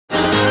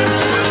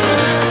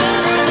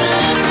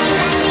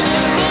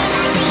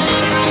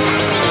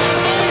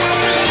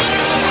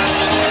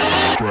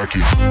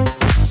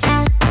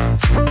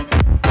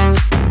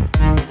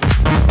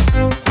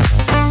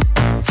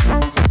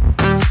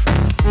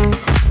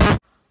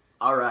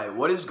Alright,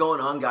 what is going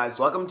on, guys?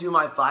 Welcome to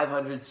my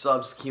 500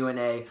 subs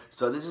Q&A.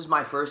 So this is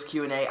my first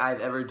Q&A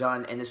I've ever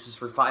done, and this is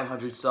for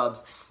 500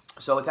 subs.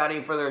 So without any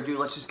further ado,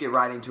 let's just get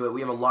right into it.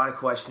 We have a lot of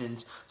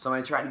questions, so I'm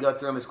going to try to go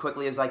through them as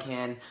quickly as I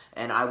can,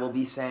 and I will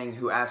be saying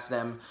who asked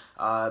them,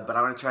 but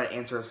I'm going to try to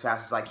answer as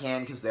fast as I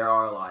can because there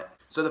are a lot.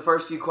 So the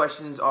first few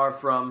questions are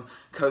from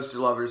coaster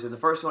lovers, and the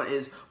first one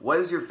is, what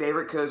is your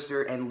favorite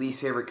coaster and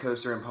least favorite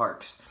coaster in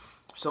parks?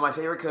 So my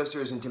favorite coaster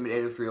is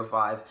Intimidator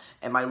 305,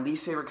 and my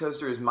least favorite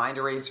coaster is Mind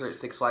Eraser at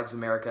Six Flags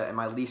America, and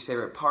my least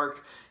favorite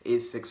park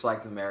is Six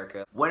Flags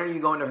America. When are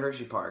you going to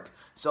Hershey Park?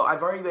 So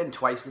I've already been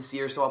twice this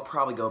year, so I'll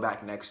probably go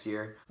back next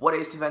year. What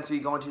ACE events are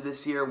you going to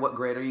this year? What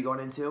grade are you going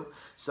into?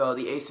 So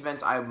the ACE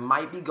events, I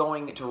might be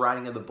going to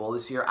Riding of the Bull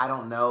this year. I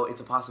don't know. It's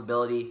a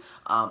possibility.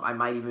 I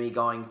might even be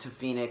going to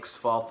Phoenix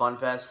Fall Fun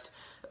Fest,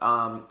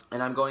 and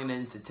I'm going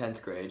into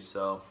 10th grade,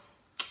 so...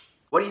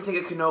 What do you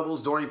think of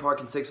Knoebels, Dorney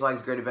Park, and Six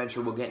Flags Great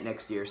Adventure will get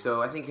next year?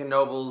 So I think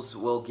Knoebels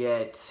will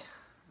get,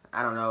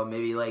 I don't know,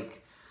 maybe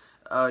like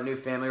a new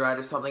family ride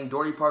or something.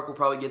 Dorney Park will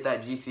probably get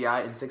that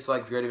GCI, and Six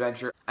Flags Great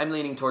Adventure, I'm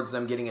leaning towards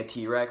them getting a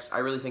T-Rex. I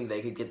really think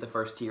they could get the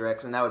first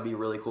T-Rex, and that would be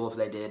really cool if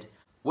they did.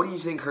 What do you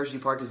think Hershey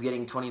Park is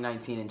getting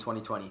 2019 and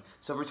 2020?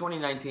 So for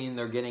 2019,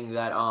 they're getting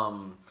that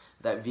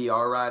that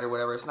VR ride or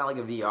whatever. It's not like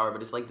a VR,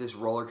 but it's like this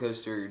roller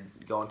coaster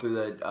going through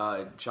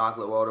the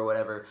chocolate world or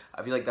whatever.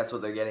 I feel like that's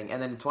what they're getting. And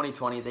then in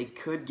 2020, they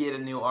could get a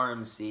new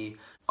RMC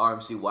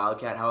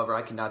Wildcat. However,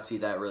 I cannot see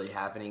that really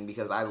happening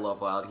because I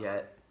love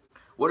Wildcat.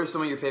 What are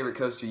some of your favorite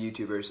coaster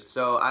YouTubers?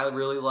 So I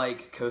really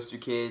like Coaster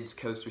Kids,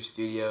 Coaster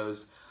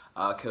Studios,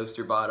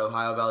 Coaster Bot,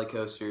 Ohio Valley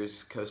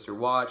Coasters, Coaster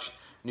Watch,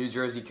 New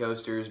Jersey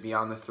Coasters,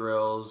 Beyond the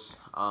Thrills.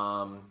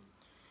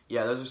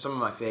 Yeah, those are some of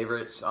my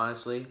favorites,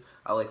 honestly.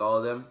 I like all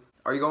of them.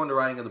 Are you going to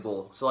Riding of the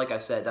Bull? So like I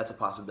said, that's a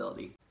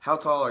possibility. How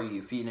tall are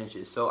you, feet and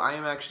inches? So I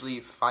am actually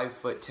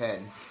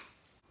 5'10".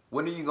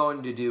 When are you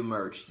going to do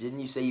merch? Didn't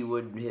you say you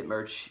would hit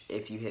merch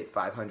if you hit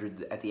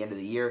 500 at the end of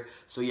the year?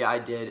 So yeah, I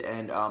did,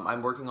 and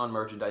I'm working on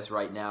merchandise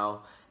right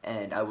now,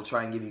 and I will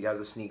try and give you guys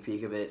a sneak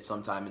peek of it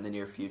sometime in the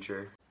near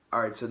future.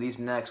 Alright, so these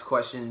next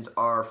questions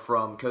are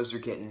from Coaster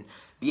Kitten.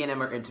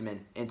 B&M or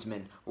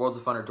Intamin? Worlds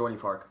of Fun or Dorney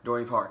Park?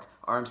 Dorney Park.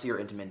 RMC or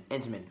Intamin?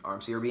 Intamin.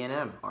 RMC or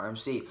B&M?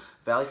 RMC.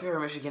 Valley Fair or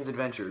Michigan's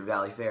Adventure?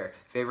 Valley Fair.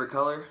 Favorite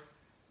color?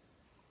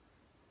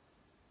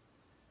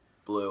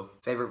 Blue.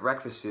 Favorite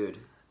breakfast food?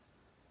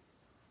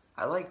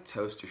 I like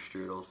toaster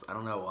strudels. I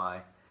don't know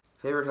why.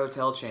 Favorite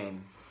hotel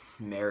chain?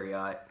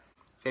 Marriott.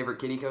 Favorite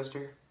kiddie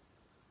coaster?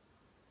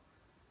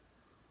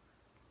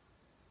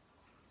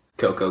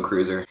 Coco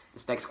Cruiser.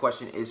 This next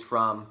question is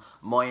from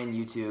Moyen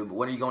YouTube.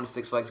 When are you going to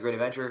Six Flags Great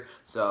Adventure?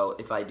 So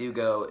if I do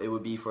go, it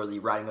would be for the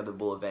Riding of the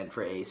Bull event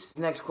for ACE.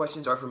 These next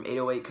questions are from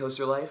 808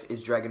 Coaster Life.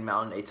 Is Dragon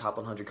Mountain a top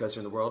 100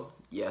 coaster in the world?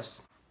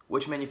 Yes.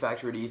 Which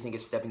manufacturer do you think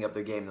is stepping up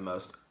their game the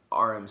most?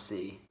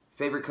 RMC.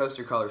 Favorite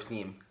coaster color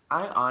scheme?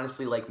 I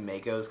honestly like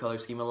Mako's color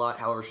scheme a lot.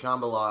 However,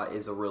 Shambhala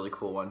is a really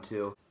cool one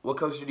too. What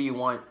coaster do you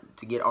want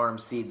to get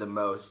RMC the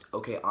most?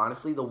 Okay,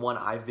 honestly, the one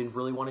I've been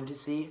really wanting to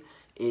see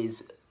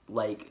is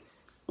like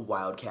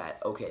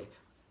Wildcat. Okay,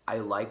 I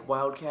like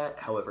Wildcat.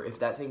 However, if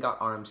that thing got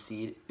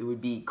RMC'd, it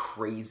would be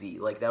crazy.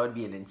 Like, that would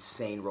be an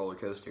insane roller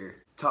coaster.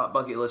 Top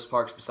bucket list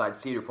parks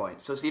besides Cedar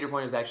Point. So Cedar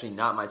Point is actually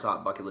not my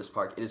top bucket list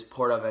park. It is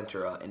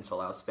Portaventura in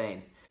Salau,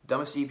 Spain.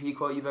 Dumbest GP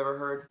quote you've ever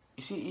heard?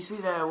 You see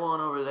that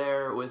one over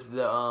there with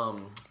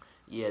the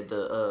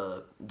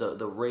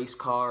the race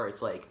car?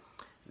 It's like,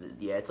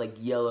 yeah, it's like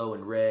yellow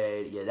and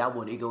red. Yeah, that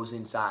one, it goes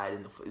inside,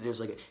 and there's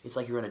like it's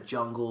like you're in a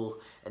jungle,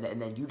 and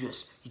then you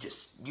just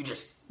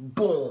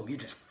boom, you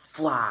just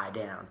fly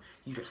down.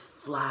 You just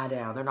fly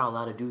down. They're not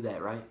allowed to do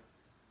that, right?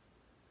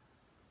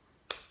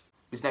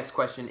 This next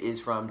question is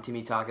from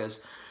Timmy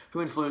Takas.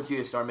 Who influenced you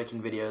to start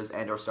making videos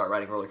and or start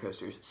riding roller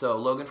coasters? So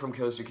Logan from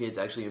Coaster Kids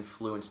actually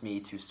influenced me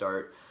to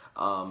start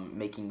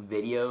making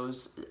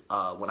videos.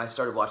 When I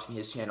started watching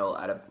his channel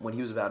when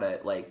he was about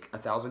at like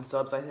 1,000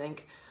 subs, I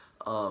think.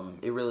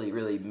 It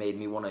really made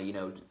me want to, you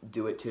know,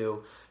 do it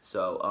too.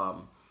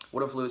 So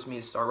what influenced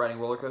me to start riding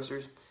roller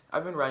coasters?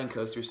 I've been riding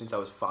coasters since I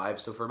was 5,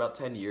 so for about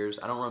 10 years.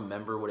 I don't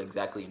remember what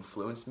exactly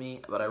influenced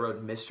me, but I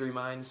rode Mystery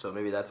Mine, so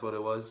maybe that's what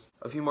it was.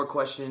 A few more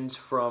questions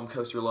from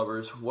coaster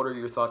lovers. What are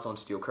your thoughts on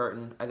Steel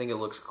Curtain? I think it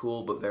looks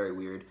cool, but very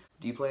weird.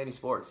 Do you play any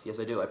sports? Yes,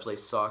 I do. I play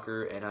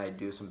soccer, and I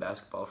do some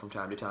basketball from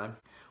time to time.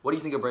 What do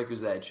you think of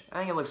Breaker's Edge? I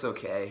think it looks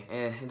okay.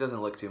 It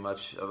doesn't look too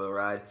much of a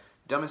ride.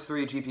 Dumbest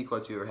 3 GP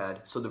quotes you ever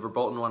had. So the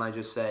Verbolten one I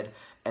just said,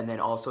 and then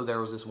also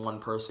there was this one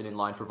person in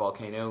line for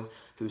Volcano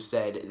who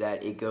said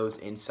that it goes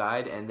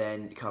inside and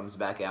then comes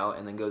back out,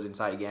 and then goes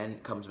inside again,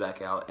 comes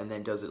back out, and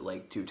then does it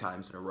like 2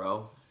 times in a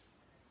row.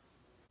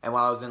 And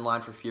while I was in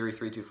line for Fury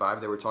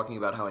 325, they were talking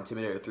about how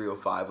Intimidator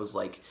 305 was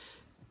like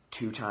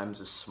 2 times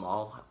as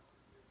small.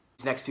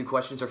 These next 2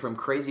 questions are from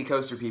Crazy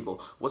Coaster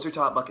People. What's your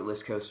top bucket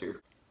list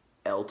coaster?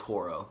 El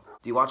Toro.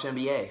 Do you watch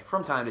NBA?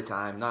 From time to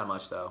time, not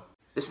much though.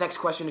 This next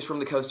question is from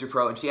the Coaster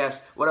Pro, and she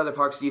asked, what other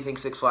parks do you think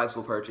Six Flags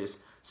will purchase?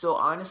 So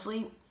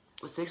honestly,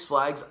 Six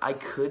Flags, I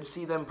could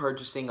see them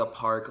purchasing a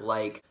park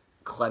like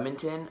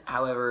Clementon.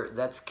 However,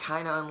 that's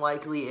kind of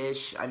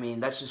unlikely-ish. I mean,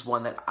 that's just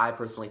one that I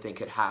personally think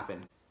could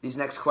happen. These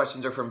next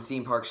questions are from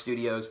Theme Park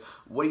Studios.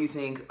 What do you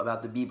think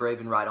about the Be Brave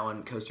and Ride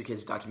On Coaster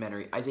Kids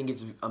documentary? I think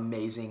it's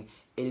amazing.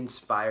 It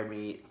inspired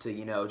me to,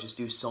 you know, just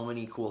do so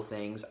many cool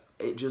things.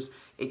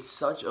 It's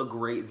such a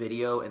great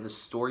video, and the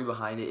story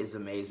behind it is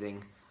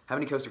amazing. How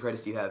many coaster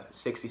credits do you have?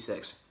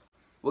 66.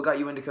 What got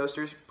you into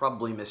coasters?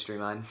 Probably Mystery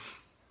Mine.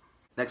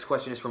 Next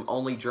question is from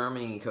Only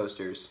Germany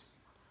Coasters.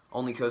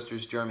 Only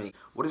Coasters Germany.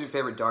 What is your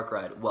favorite dark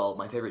ride? Well,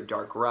 my favorite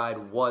dark ride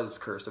was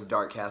Curse of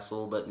Dark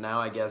Castle, but now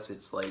I guess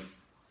it's like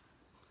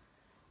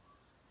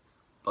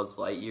Buzz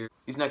Lightyear.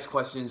 These next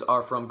questions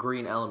are from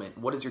Green Element.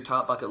 What is your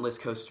top bucket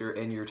list coaster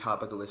and your top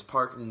bucket list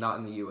park not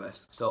in the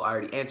US? So I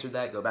already answered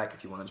that. Go back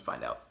if you wanted to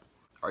find out.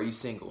 Are you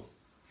single?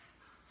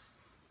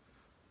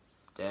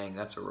 Dang,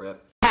 that's a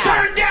rip.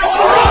 Turn down!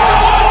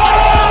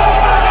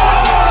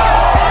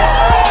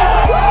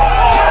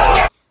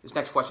 This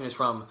next question is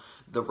from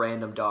The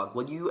Random Dog.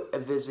 Will you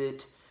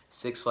visit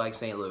Six Flags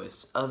St.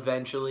 Louis?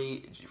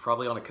 Eventually,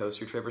 probably on a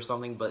coaster trip or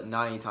something, but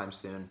not anytime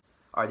soon.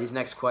 Alright, these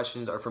next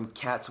questions are from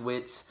Cat's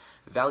Wits.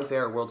 Valley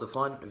Fair or Worlds of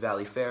Fun?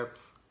 Valley Fair.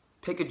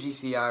 Pick a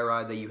GCI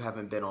ride that you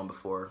haven't been on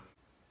before.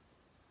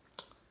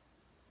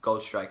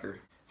 Gold Striker.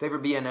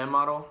 Favorite B&M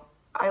model?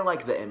 I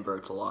like the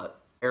inverts a lot.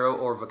 Arrow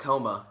or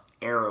Vekoma?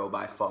 Arrow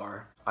by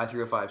far.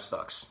 I-305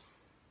 sucks.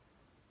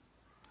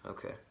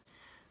 Okay.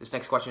 This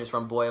next question is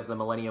from Boy of the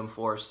Millennium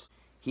Force.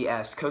 He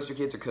asked, Coaster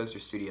Kids or Coaster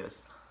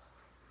Studios?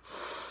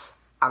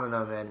 I don't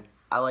know, man.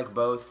 I like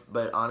both,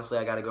 but honestly,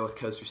 I gotta go with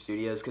Coaster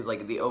Studios, because,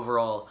 like, the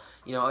overall,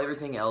 you know,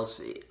 everything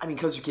else, I mean,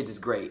 Coaster Kids is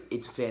great.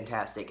 It's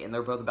fantastic, and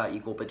they're both about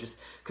equal, but just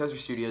Coaster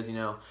Studios, you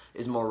know,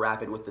 is more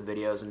rapid with the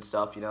videos and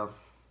stuff, you know.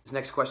 This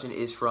next question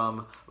is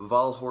from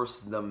Valhorse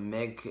the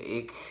Meg.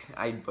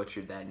 I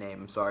butchered that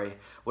name, I'm sorry.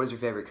 What is your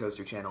favorite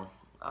coaster channel?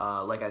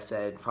 Like I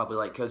said, probably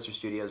like Coaster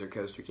Studios or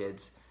Coaster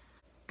Kids.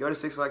 Go to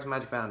Six Flags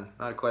Magic Mountain.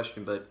 Not a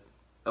question, but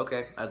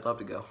okay, I'd love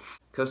to go.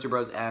 Coaster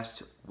Bros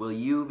asked, will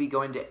you be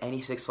going to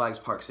any Six Flags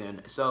park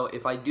soon? So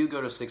if I do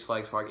go to Six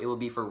Flags Park, it will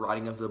be for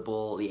Riding of the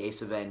Bull, the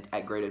Ace event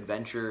at Great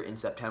Adventure in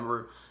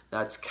September.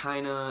 That's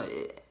kind of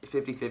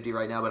 50-50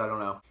 right now, but I don't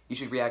know. You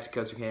should react to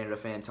Coaster Canada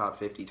Fan Top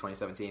 50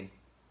 2017.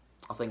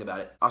 I'll think about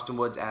it. Austin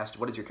Woods asked,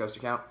 what is your coaster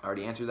count? I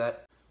already answered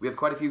that. We have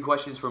quite a few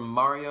questions from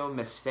Mario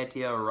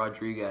Mesetia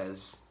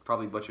Rodriguez.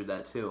 Probably butchered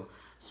that too.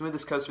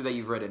 Smoothest coaster that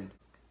you've ridden?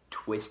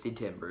 Twisted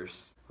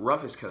Timbers.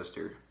 Roughest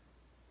coaster?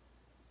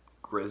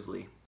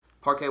 Grizzly.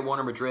 Parque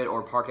Warner Madrid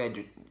or Parque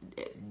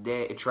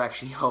de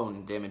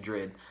Atracción de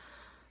Madrid?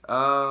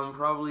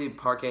 Probably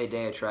Parque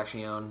de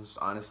Atracciones,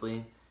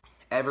 honestly.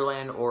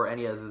 Everland or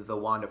any of the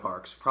Wanda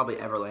parks? Probably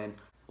Everland.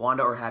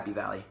 Wanda or Happy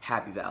Valley?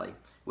 Happy Valley.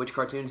 Which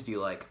cartoons do you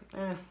like?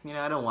 You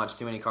know, I don't watch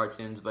too many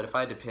cartoons, but if I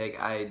had to pick,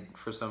 I'd,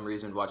 for some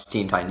reason, watch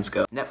Teen Titans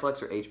Go.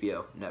 Netflix or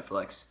HBO?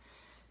 Netflix.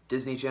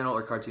 Disney Channel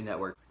or Cartoon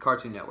Network?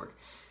 Cartoon Network.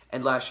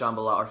 And last,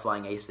 Shambhala or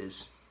Flying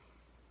Aces?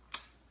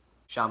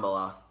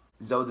 Shambhala.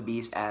 Zoe the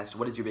Beast asked,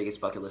 what is your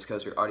biggest bucket list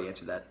coaster? Already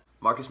answered that.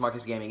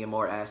 Marcus Gaming and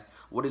More asked,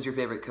 what is your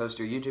favorite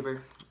coaster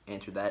YouTuber?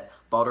 Answered that.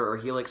 Balder or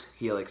Helix?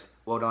 Helix.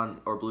 Wodan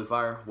or Blue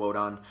Fire?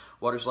 Wodan.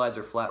 Water slides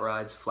or flat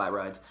rides? Flat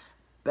rides.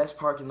 Best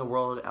park in the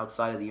world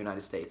outside of the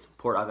United States?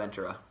 Port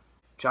Aventura.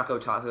 Choco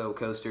Taco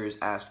Coasters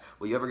asked,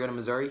 will you ever go to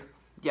Missouri?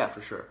 Yeah,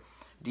 for sure.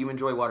 Do you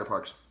enjoy water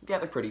parks? Yeah,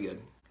 they're pretty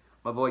good.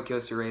 My boy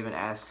Coaster Raven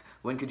asks,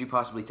 when could you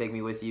possibly take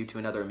me with you to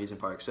another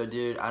amusement park? So,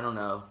 dude, I don't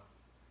know.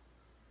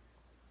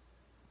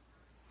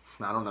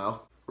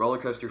 Roller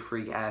Coaster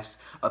Freak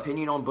asked,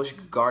 opinion on Busch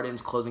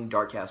Gardens closing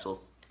Dark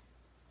Castle?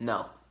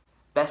 No.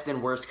 Best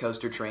and worst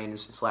coaster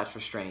trains /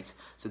 restraints.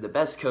 So the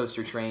best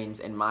coaster trains,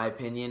 in my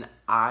opinion,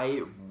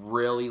 I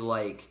really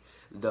like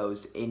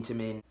those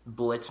Intamin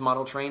Blitz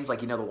model trains,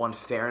 like, you know, the one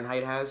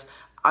Fahrenheit has.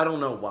 I don't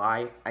know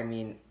why. I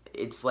mean,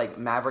 it's like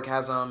Maverick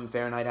has them,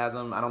 Fahrenheit has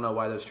them. I don't know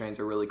why those trains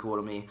are really cool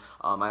to me.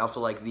 I also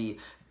like the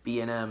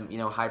B&M, you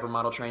know,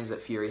 hypermodel trains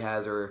that Fury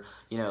has, or,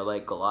 you know,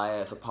 like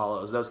Goliath,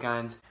 Apollos, those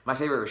kinds. My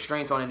favorite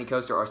restraints on any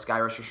coaster are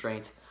Skyrush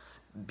restraint,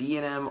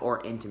 B&M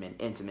or Intamin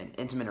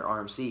or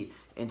RMC.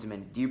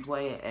 Intamin. Do you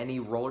play any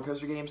roller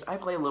coaster games? I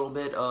play a little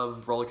bit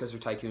of Roller Coaster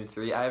Tycoon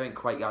 3. I haven't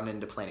quite gotten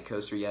into Planet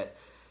Coaster yet.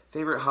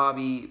 Favorite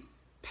hobby,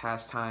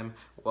 pastime?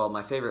 Well,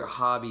 my favorite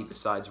hobby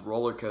besides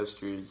roller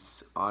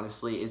coasters,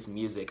 honestly, is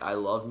music. I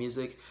love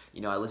music.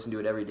 You know, I listen to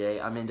it every day.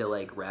 I'm into,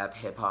 like, rap,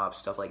 hip-hop,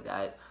 stuff like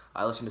that.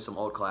 I listen to some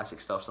old classic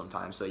stuff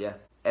sometimes, so yeah.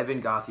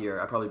 Evan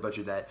Gothier, I probably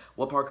butchered that.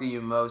 What park are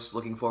you most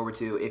looking forward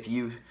to? If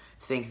you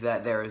think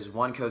that there is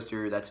one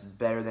coaster that's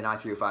better than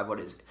I-305, what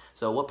is it?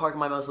 So what park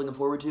am I most looking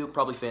forward to?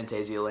 Probably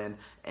Phantasialand.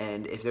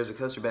 And if there's a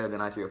coaster better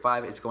than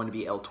I-305, it's going to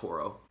be El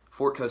Toro.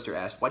 Fort Coaster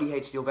asked, why do you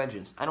hate Steel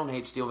Vengeance? I don't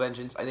hate Steel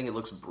Vengeance. I think it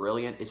looks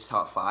brilliant. It's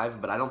top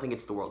 5, but I don't think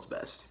it's the world's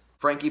best.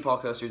 Frankie Paul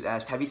Coasters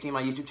asked, have you seen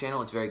my YouTube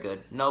channel? It's very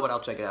good. No, but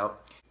I'll check it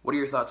out. What are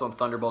your thoughts on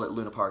Thunderbolt at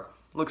Luna Park?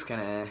 Looks kind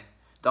of eh.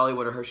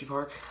 Dollywood or Hershey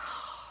Park?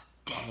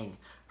 Dang,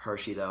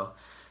 Hershey though.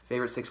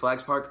 Favorite Six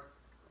Flags park?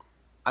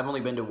 I've only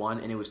been to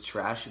one and it was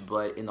trash,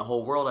 but in the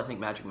whole world, I think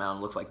Magic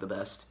Mountain looks like the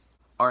best.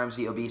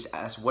 RMC Obese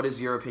asks, what is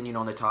your opinion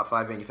on the top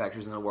 5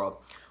 manufacturers in the world?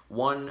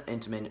 1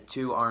 Intamin,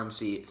 2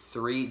 RMC,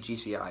 3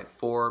 GCI,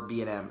 4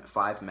 B&M,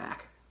 5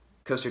 Mac.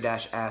 Coaster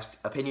Dash asked,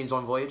 opinions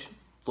on Voyage?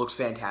 Looks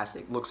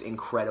fantastic. Looks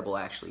incredible,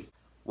 actually.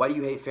 Why do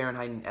you hate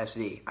Fahrenheit and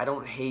SV? I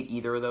don't hate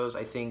either of those.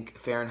 I think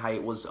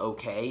Fahrenheit was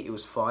okay. It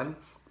was fun,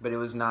 but it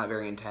was not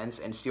very intense.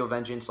 And Steel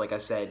Vengeance, like I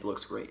said,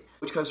 looks great.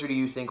 Which coaster do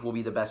you think will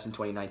be the best in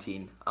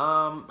 2019?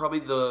 Probably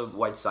the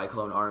White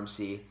Cyclone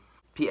RMC.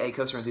 PA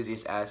Coaster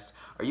Enthusiast asked,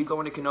 are you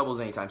going to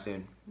Knoebels anytime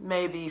soon?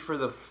 Maybe for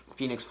the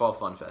Phoenix Fall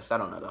Fun Fest. I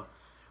don't know, though.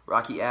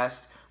 Rocky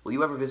asked, will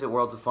you ever visit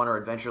Worlds of Fun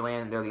or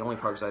Adventureland? They're the only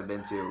parks I've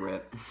been to.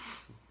 Rip.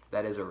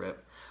 That is a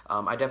rip.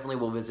 I definitely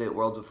will visit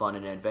Worlds of Fun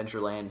and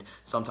Adventureland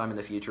sometime in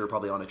the future,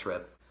 probably on a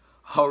trip.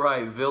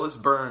 Alright, Villas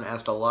Byrne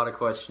asked a lot of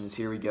questions.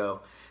 Here we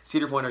go.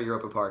 Cedar Point or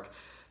Europa Park?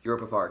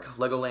 Europa Park.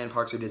 Legoland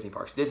Parks or Disney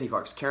Parks? Disney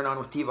Parks. Carry On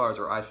with T-Bars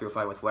or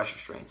I-305 with West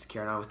Restraints?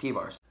 Carry On with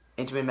T-Bars.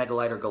 Intamin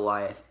Megalite or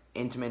Goliath?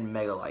 Intamin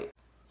Megalite.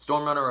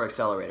 Storm Runner or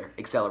Accelerator?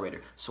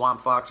 Accelerator. Swamp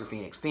Fox or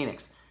Phoenix?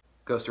 Phoenix.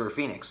 Coaster or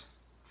Phoenix?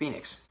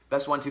 Phoenix.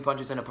 Best 1-2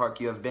 punches in a park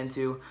you have been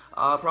to?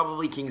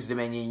 Probably King's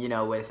Dominion, you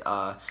know, with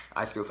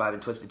I-305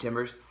 and Twisted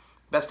Timbers.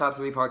 Best top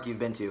 3 park you've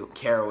been to?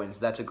 Carowinds.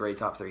 That's a great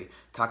top 3.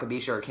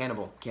 Takabisha or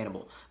Cannibal?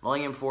 Cannibal.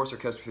 Millennium Force or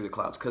Coaster Through the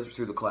Clouds? Coaster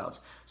Through the Clouds.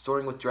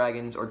 Soaring with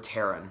Dragons or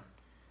Terran?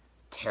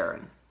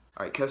 Terran.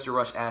 Alright, Coaster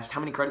Rush asked, how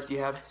many credits do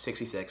you have?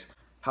 66.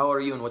 How old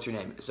are you and what's your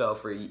name? So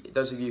for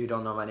those of you who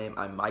don't know my name,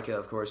 I'm Micah,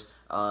 of course,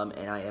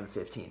 and I am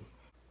 15.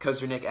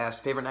 Coaster Nick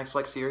asked, favorite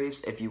Netflix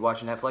series? If you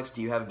watch Netflix,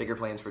 do you have bigger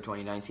plans for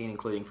 2019,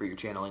 including for your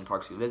channel and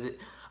parks you visit?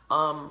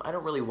 I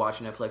don't really watch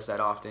Netflix that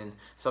often.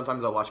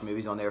 Sometimes I'll watch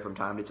movies on there from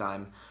time to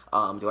time.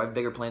 Do I have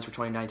bigger plans for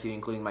 2019,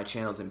 including my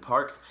channels and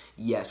parks?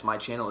 Yes, my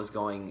channel is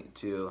going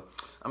to...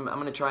 I'm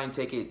going to try and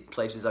take it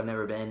places I've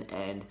never been,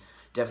 and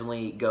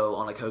definitely go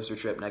on a coaster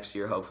trip next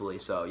year, hopefully,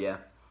 so yeah.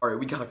 Alright,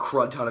 we got a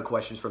crud ton of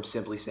questions from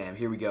Simply Sam.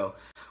 Here we go.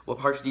 What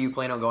parks do you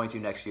plan on going to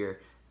next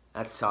year?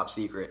 That's top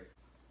secret.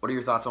 What are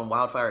your thoughts on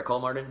Wildfire at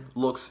Colmartin?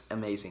 Looks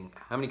amazing.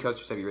 How many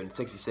coasters have you ridden?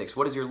 66.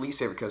 What is your least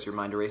favorite coaster,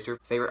 Mind Eraser?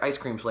 Favorite ice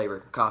cream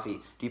flavor?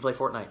 Coffee. Do you play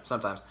Fortnite?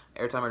 Sometimes.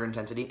 Airtime or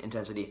Intensity?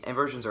 Intensity.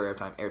 Inversions or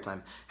Airtime?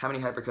 Airtime. How many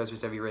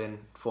hypercoasters have you ridden?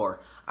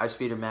 4. Ice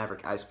Speed or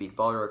Maverick? Ice Speed.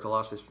 Baller or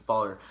Colossus?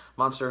 Baller.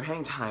 Monster?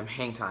 Hang Time?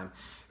 Hang Time.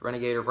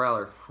 Renegade or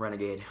Prowler?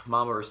 Renegade.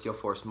 Mamba or Steel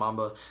Force?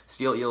 Mamba.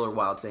 Steel Eel or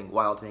Wild Thing?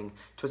 Wild Thing.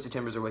 Twisted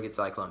Timbers or Wicked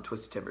Cyclone?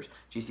 Twisted Timbers.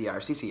 GCI or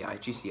CCI?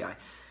 GCI.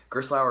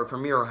 Gerstlauer or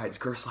Premier Rides?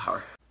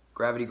 Gerstlauer.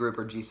 Gravity Group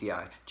or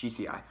GCI?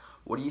 GCI.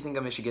 What do you think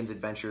of Michigan's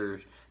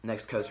Adventure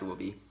next coaster will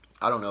be?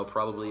 I don't know,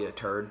 probably a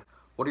turd.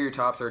 What are your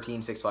top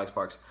 13 Six Flags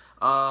parks?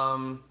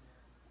 I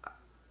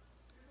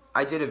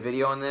did a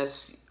video on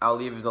this. I'll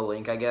leave the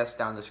link, I guess,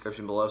 down in the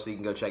description below so you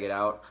can go check it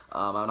out.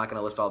 I'm not going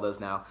to list all those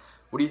now.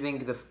 What do you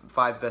think the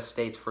 5 best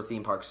states for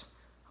theme parks?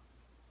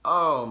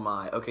 Oh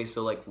my. Okay,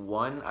 so like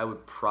 1, I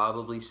would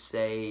probably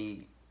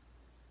say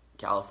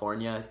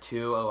California.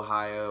 2,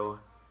 Ohio.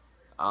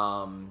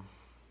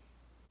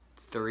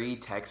 3,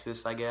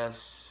 Texas, I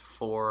guess.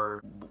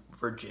 4,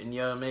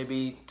 Virginia,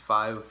 maybe.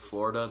 5,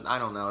 Florida. I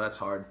don't know. That's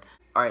hard.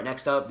 Alright,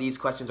 next up, these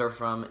questions are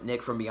from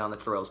Nick from Beyond the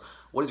Thrills.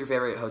 What is your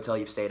favorite hotel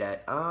you've stayed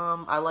at?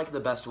 I like the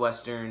Best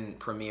Western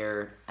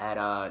Premier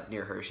at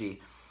near Hershey.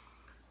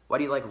 Why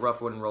do you like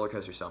rough wooden roller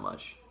coasters so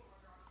much?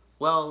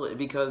 Well,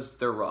 because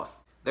they're rough.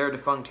 There are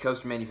defunct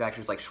coaster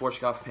manufacturers like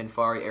Schwarzkopf,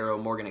 Pinfari, Aero,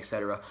 Morgan,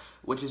 etc.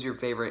 Which is your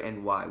favorite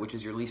and why? Which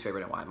is your least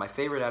favorite and why? My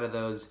favorite out of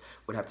those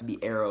would have to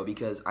be Aero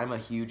because I'm a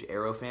huge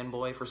Aero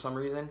fanboy for some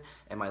reason.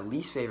 And my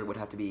least favorite would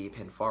have to be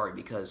Pinfari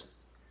because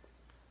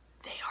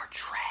they are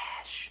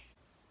trash.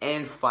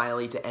 And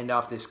finally, to end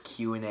off this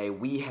Q&A,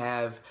 we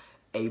have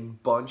a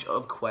bunch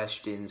of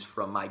questions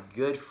from my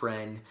good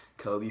friend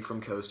Kobe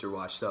from Coaster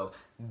Watch. So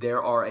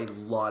there are a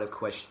lot of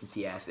questions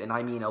he asked, and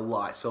I mean a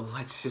lot. So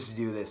let's just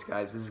do this,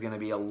 guys. This is going to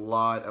be a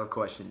lot of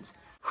questions.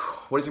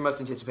 What is your most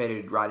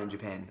anticipated ride in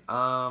Japan?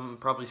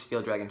 Probably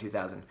Steel Dragon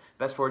 2000.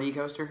 Best 4D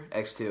coaster?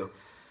 X2.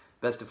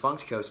 Best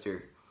defunct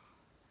coaster?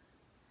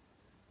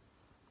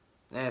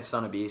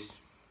 Son of Beast.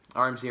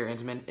 RMC or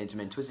Intamin?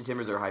 Intamin. Twisted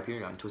Timbers or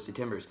Hyperion? Twisted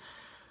Timbers.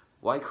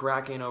 Why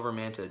Kraken over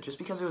Manta? Just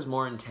because it was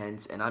more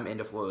intense, and I'm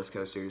into floorless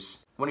coasters.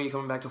 When are you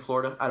coming back to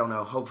Florida? I don't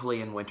know.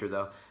 Hopefully in winter,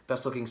 though.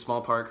 Best looking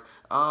small park?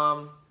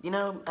 You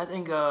know, I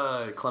think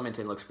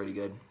Clementon looks pretty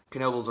good.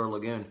 Knoebels or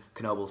Lagoon?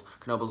 Knoebels.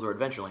 Knoebels or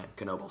Adventureland?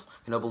 Knoebels.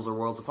 Knoebels or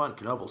Worlds of Fun?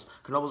 Knoebels.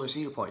 Knoebels or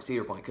Cedar Point?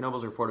 Cedar Point.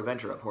 Knoebels or Port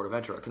Aventura? Port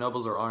Aventura.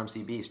 Knoebels or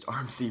RMC Beast?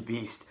 RMC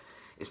Beast.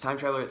 Is Time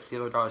Traveler at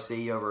 $0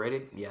 City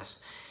overrated? Yes.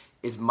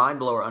 Is Mind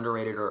Blower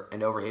underrated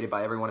and overhated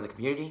by everyone in the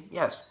community?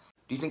 Yes.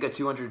 Do you think a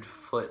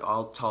 200-foot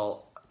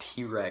all-tall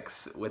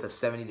T-Rex with a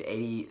 70 to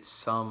 80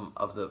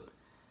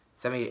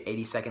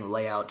 second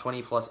layout,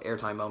 20 plus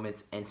airtime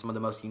moments, and some of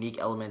the most unique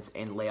elements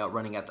in layout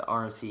running at the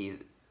RMC,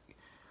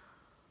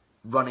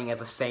 running at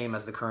the same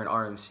as the current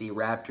RMC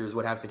Raptors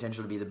would have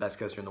potential to be the best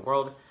coaster in the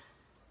world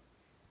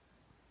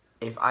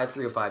if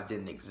I-305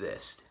 didn't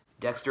exist?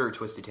 Dexter or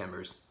Twisted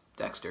Timbers?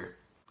 Dexter.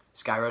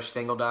 Skyrush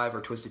Stangle Dive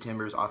or Twisted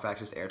Timbers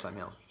off-axis airtime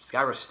hill?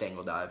 Skyrush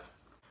Stangle Dive.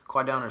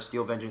 Quad down or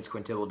Steel Vengeance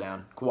Quintuple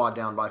down? Quad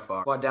down by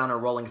far. Quad down or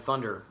Rolling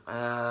Thunder?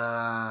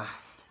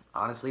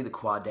 Honestly, the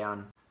quad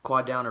down.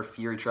 Quad down or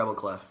Fury Treble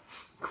Clef?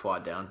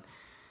 Quad down.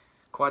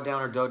 Quad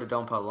down or Dota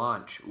Dompa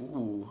launch?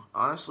 Ooh,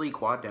 honestly,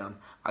 quad down.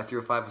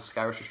 I-305 with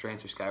Skyrush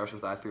restraints or Skyrush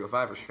with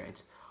I-305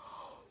 restraints.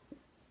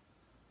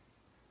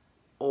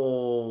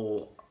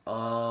 Oh,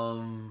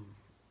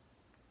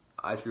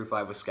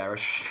 I-305 with Skyrush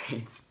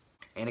restraints.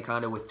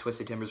 Anaconda with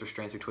Twisted Timbers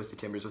restraints or Twisted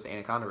Timbers with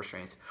Anaconda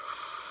restraints.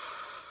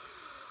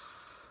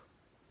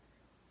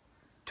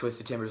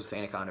 Twisted Timbers with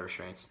Anaconda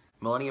restraints.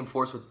 Millennium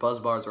Force with Buzz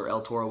Bars or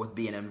El Toro with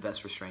B&M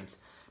Vest restraints.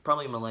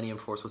 Probably Millennium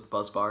Force with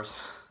Buzz Bars.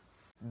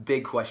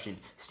 Big question.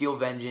 Steel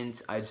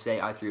Vengeance, I'd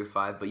say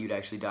I-305, but you'd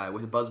actually die.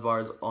 With Buzz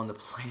Bars on the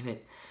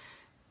planet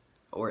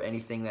or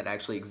anything that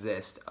actually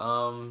exists.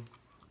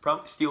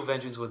 Probably Steel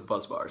Vengeance with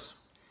Buzz Bars.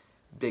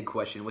 Big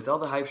question. With all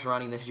the hype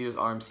surrounding this year's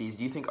RMCs,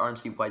 do you think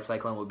RMC White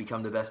Cyclone will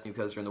become the best new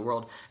coaster in the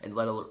world, and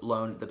let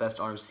alone the best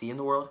RMC in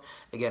the world?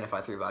 Again, if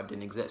I-305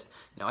 didn't exist.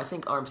 Now, I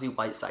think RMC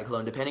White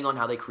Cyclone, depending on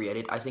how they create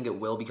it, I think it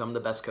will become the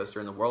best coaster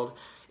in the world.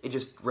 It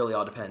just really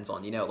all depends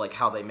on, you know, like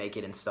how they make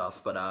it and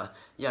stuff. But,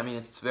 yeah, I mean,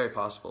 it's very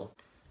possible.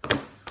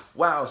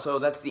 Wow, so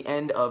that's the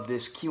end of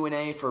this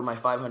Q&A for my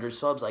 500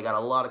 subs. I got a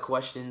lot of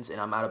questions, and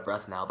I'm out of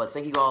breath now. But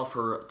thank you all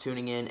for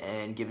tuning in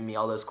and giving me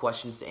all those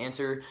questions to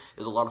answer. It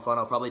was a lot of fun.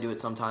 I'll probably do it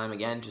sometime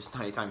again, just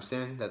not anytime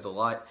soon. That's a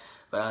lot.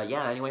 But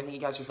yeah, anyway, thank you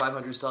guys for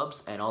 500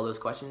 subs and all those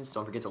questions.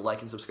 Don't forget to like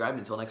and subscribe.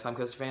 Until next time,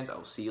 Coaster fans, I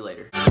will see you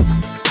later.